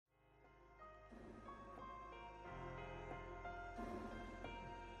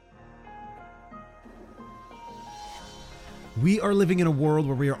We are living in a world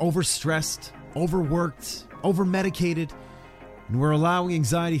where we are overstressed, overworked, overmedicated, and we're allowing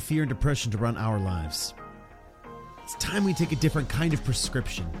anxiety, fear, and depression to run our lives. It's time we take a different kind of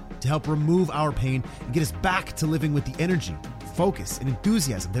prescription to help remove our pain and get us back to living with the energy, focus, and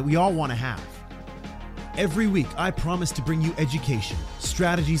enthusiasm that we all want to have. Every week, I promise to bring you education,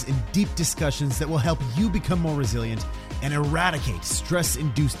 strategies, and deep discussions that will help you become more resilient and eradicate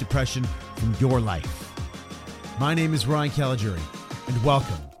stress-induced depression from your life. My name is Ryan Caligiuri, and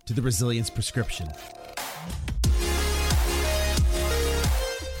welcome to the Resilience Prescription.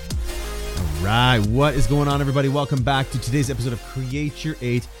 All right, what is going on, everybody? Welcome back to today's episode of Create Your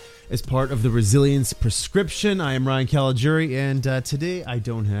 8 as part of the Resilience Prescription. I am Ryan Caligiuri, and today I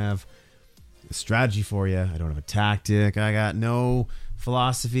don't have a strategy for you. I don't have a tactic. I got no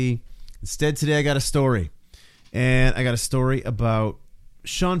philosophy. Instead, today I got a story. And I got a story about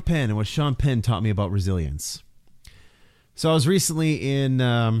Sean Penn and what Sean Penn taught me about resilience. So I was recently in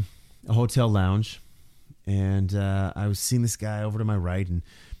a hotel lounge, and I was seeing this guy over to my right, and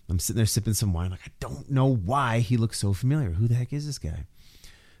I'm sitting there sipping some wine. Like, I don't know why he looks so familiar. Who the heck is this guy?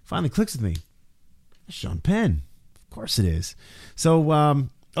 Finally clicks with me. Sean Penn. Of course it is. So I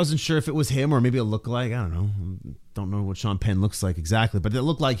wasn't sure if it was him or maybe a lookalike. I don't know. Don't know what Sean Penn looks like exactly, but it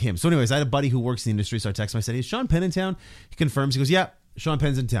looked like him. So anyways, I had a buddy who works in the industry, so I texted him. I said, "Hey, is Sean Penn in town?" He confirms. He goes, "Yeah, Sean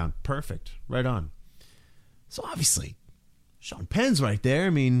Penn's in town." Perfect. Right on. So obviously, Sean Penn's right there. I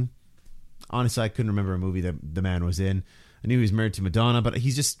mean, honestly, I couldn't remember a movie that the man was in. I knew he was married to Madonna, but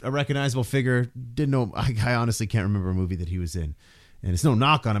he's just a recognizable figure. Didn't know. I honestly can't remember a movie that he was in. And it's no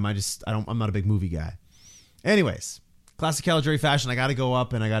knock on him. I'm not a big movie guy. Anyways, classic Caligiuri fashion. I got to go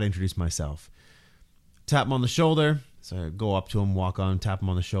up and I got to introduce myself. Tap him on the shoulder. So I go up to him, walk on, tap him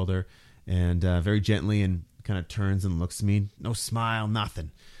on the shoulder, and very gently and kind of turns and looks at me. No smile, nothing.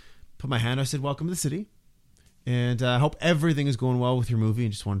 Put my hand. I said, "Welcome to the city. And I hope everything is going well with your movie.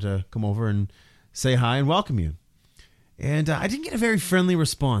 And just wanted to come over and say hi and welcome you." And I didn't get a very friendly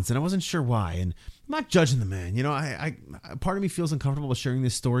response, and I wasn't sure why. And I'm not judging the man. You know, I part of me feels uncomfortable with sharing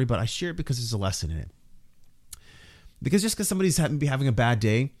this story, but I share it because there's a lesson in it. Because just because somebody's having a bad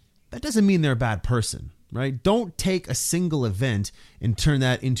day, that doesn't mean they're a bad person, right? Don't take a single event and turn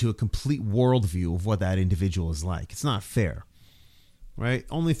that into a complete worldview of what that individual is like. It's not fair, right?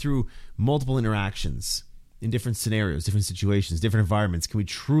 Only through multiple interactions in different scenarios, different situations, different environments can we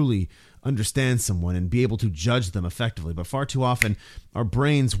truly understand someone and be able to judge them effectively. But far too often, our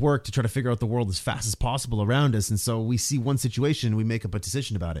brains work to try to figure out the world as fast as possible around us. And so we see one situation and we make up a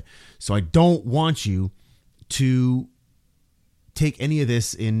decision about it. So I don't want you to take any of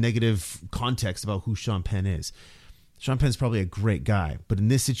this in negative context about who Sean Penn is. Sean Penn's probably a great guy, but in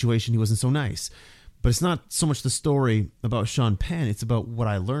this situation, he wasn't so nice. But it's not so much the story about Sean Penn, it's about what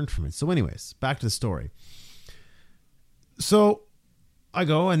I learned from it. So anyways, back to the story. So I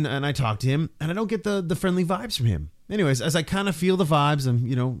go and I talk to him, and I don't get the friendly vibes from him. Anyways, as I kind of feel the vibes,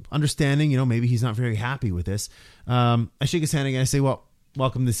 I'm, understanding, maybe he's not very happy with this. I shake his hand again. I say, "Well,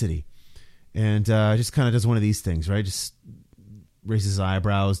 welcome to the city." And just kind of does one of these things, right? Just raises his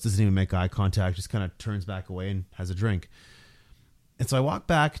eyebrows, doesn't even make eye contact, just kind of turns back away and has a drink. And so I walk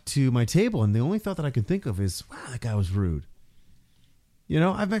back to my table, and the only thought that I can think of is, wow, that guy was rude.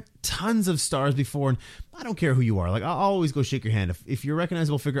 I've met tons of stars before, and I don't care who you are. Like, I'll always go shake your hand. If you're a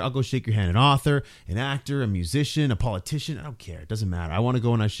recognizable figure, I'll go shake your hand. An author, an actor, a musician, a politician, I don't care. It doesn't matter. I want to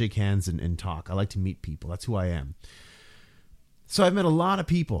go and I shake hands and talk. I like to meet people. That's who I am. So I've met a lot of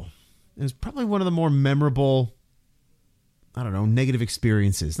people. And it's probably one of the more memorable, negative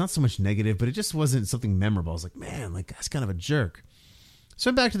experiences. Not so much negative, but it just wasn't something memorable. I was like, man, that's kind of a jerk. So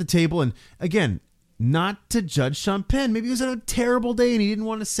I'm back to the table, and again, not to judge Sean Penn. Maybe he was on a terrible day and he didn't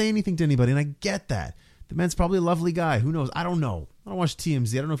want to say anything to anybody, and I get that. The man's probably a lovely guy. Who knows? I don't know. I don't watch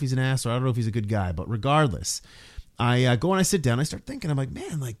TMZ. I don't know if he's an ass or I don't know if he's a good guy, but regardless, I go and I sit down. I start thinking, I'm like,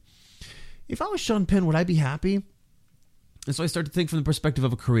 man, if I was Sean Penn, would I be happy? And so I start to think from the perspective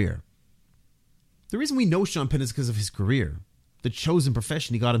of a career. The reason we know Sean Penn is because of his career, the chosen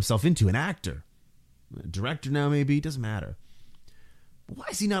profession he got himself into, an actor, a director now maybe, doesn't matter. But why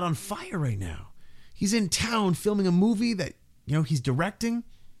is he not on fire right now? He's in town filming a movie that, he's directing.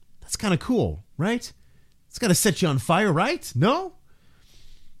 That's kind of cool, right? It's got to set you on fire, right? No?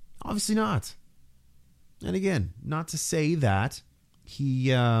 Obviously not. And again, not to say that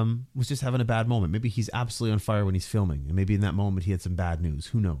he was just having a bad moment. Maybe he's absolutely on fire when he's filming. And maybe in that moment he had some bad news.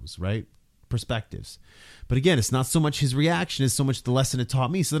 Who knows, right? Perspectives. But again, it's not so much his reaction as so much the lesson it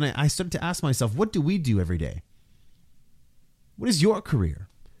taught me. So then I started to ask myself, what do we do every day? What is your career?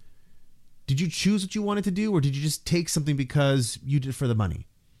 Did you choose what you wanted to do, or did you just take something because you did it for the money?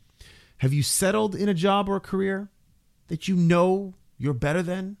 Have you settled in a job or a career that you know you're better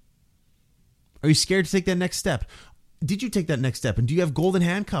than? Are you scared to take that next step? Did you take that next step? And do you have golden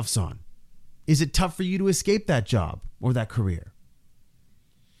handcuffs on? Is it tough for you to escape that job or that career?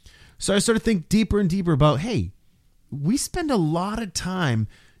 So I started to think deeper and deeper about, hey, we spend a lot of time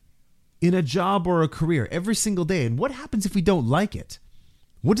in a job or a career every single day. And what happens if we don't like it?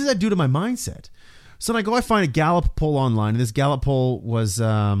 What does that do to my mindset? So then I find a Gallup poll online. And this Gallup poll was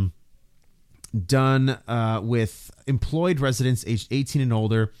done with employed residents aged 18 and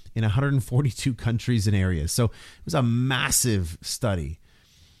older in 142 countries and areas. So it was a massive study.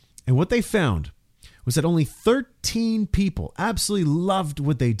 And what they found was that only 13 people absolutely loved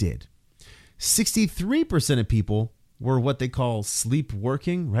what they did. 63% of people were what they call sleep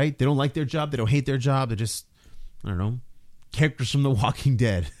working, right? They don't like their job. They don't hate their job. They're just, I don't know, characters from The Walking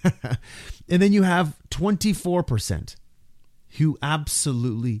Dead. And then you have 24% who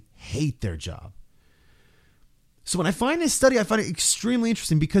absolutely hate their job. So when I find this study, I find it extremely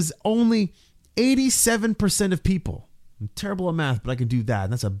interesting because only 87% of people, I'm terrible at math, but I can do that.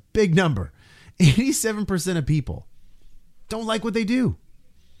 And that's a big number. 87% of people don't like what they do.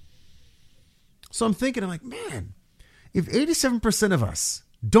 So I'm thinking, I'm like, man, if 87% of us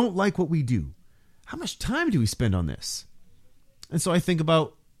don't like what we do, how much time do we spend on this? And so I think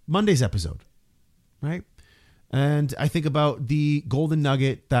about Monday's episode, right? And I think about the golden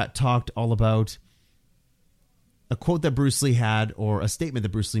nugget that talked all about a quote that Bruce Lee had, or a statement that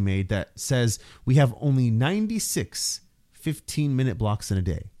Bruce Lee made that says we have only 96 15-minute blocks in a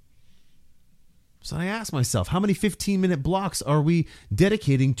day. So I asked myself, how many 15-minute blocks are we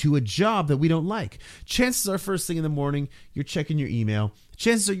dedicating to a job that we don't like? Chances are first thing in the morning, you're checking your email.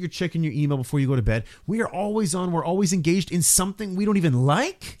 Chances are you're checking your email before you go to bed. We are always on. We're always engaged in something we don't even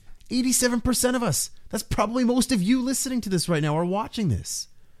like. 87% of us. That's probably most of you listening to this right now or watching this.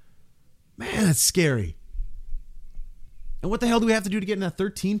 Man, that's scary. And what the hell do we have to do to get in that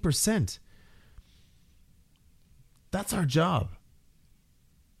 13%? That's our job.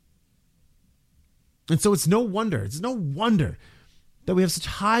 And so it's no wonder that we have such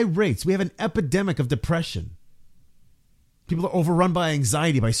high rates. We have an epidemic of depression. People are overrun by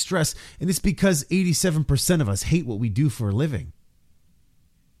anxiety, by stress, and it's because 87% of us hate what we do for a living.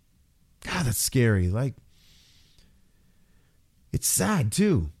 God, that's scary. Like, it's sad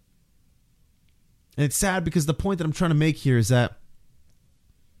too. And it's sad because the point that I'm trying to make here is that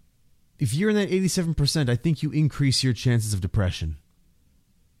if you're in that 87%, I think you increase your chances of depression.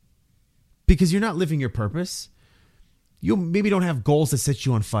 Because you're not living your purpose. You maybe don't have goals that set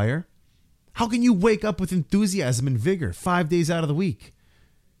you on fire. How can you wake up with enthusiasm and vigor 5 days out of the week?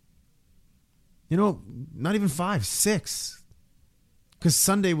 You know, not even 5, 6. Because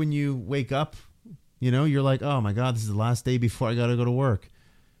Sunday when you wake up, you know, you're like, oh my God, this is the last day before I got to go to work.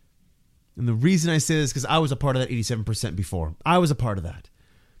 And the reason I say this is because I was a part of that 87% before. I was a part of that.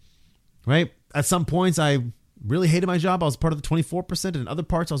 Right? At some points, I really hated my job. I was part of the 24%, and in other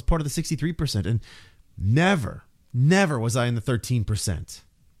parts, I was part of the 63%. And never was I in the 13%.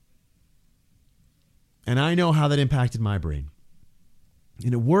 And I know how that impacted my brain.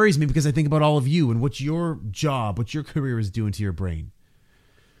 And it worries me because I think about all of you and what your job, what your career is doing to your brain.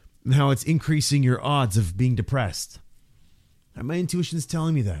 And how it's increasing your odds of being depressed. And my intuition is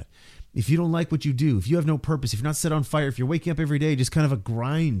telling me that. If you don't like what you do, if you have no purpose, if you're not set on fire, if you're waking up every day just kind of a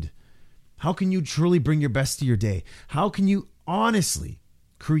grind, how can you truly bring your best to your day? How can you honestly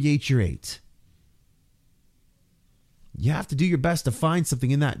create your 8? You have to do your best to find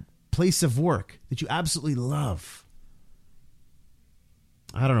something in that place of work that you absolutely love.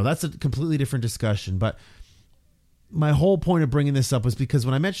 I don't know. That's a completely different discussion. But my whole point of bringing this up was because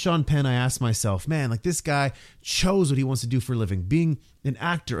when I met Sean Penn, I asked myself, man, like this guy chose what he wants to do for a living, being an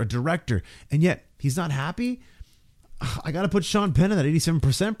actor, a director, and yet he's not happy. I got to put Sean Penn in that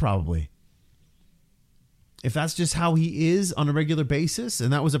 87% probably. If that's just how he is on a regular basis,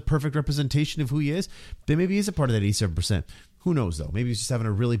 and that was a perfect representation of who he is, then maybe he's a part of that 87%. Who knows, though? Maybe he's just having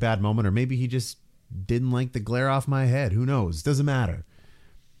a really bad moment, or maybe he just didn't like the glare off my head. Who knows? Doesn't matter.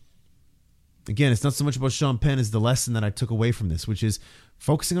 Again, it's not so much about Sean Penn as the lesson that I took away from this, which is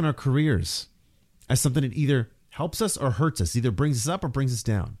focusing on our careers as something that either helps us or hurts us, either brings us up or brings us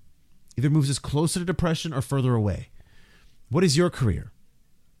down, either moves us closer to depression or further away. What is your career?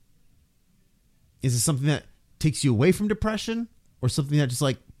 Is it something that takes you away from depression or something that just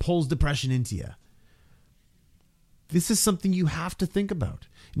like pulls depression into you? This is something you have to think about.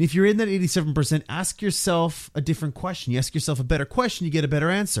 And if you're in that 87%, ask yourself a different question. You ask yourself a better question, you get a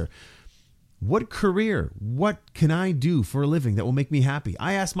better answer. What career, what can I do for a living that will make me happy?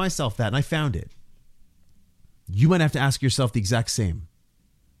 I asked myself that and I found it. You might have to ask yourself the exact same.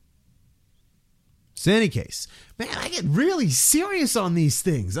 So in any case, man, I get really serious on these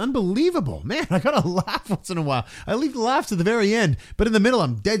things. Unbelievable. Man, I gotta laugh once in a while. I leave the laugh to the very end, but in the middle,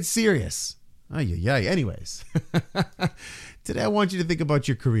 I'm dead serious. Ay. Anyways, today I want you to think about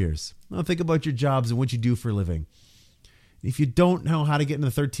your careers. I'll think about your jobs and what you do for a living. If you don't know how to get into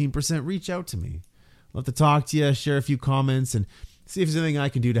the 13%, reach out to me. I'd love to talk to you, share a few comments, and see if there's anything I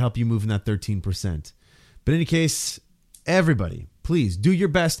can do to help you move in that 13%. But in any case, everybody, please do your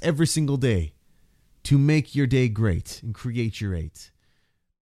best every single day to make your day great and create your 8.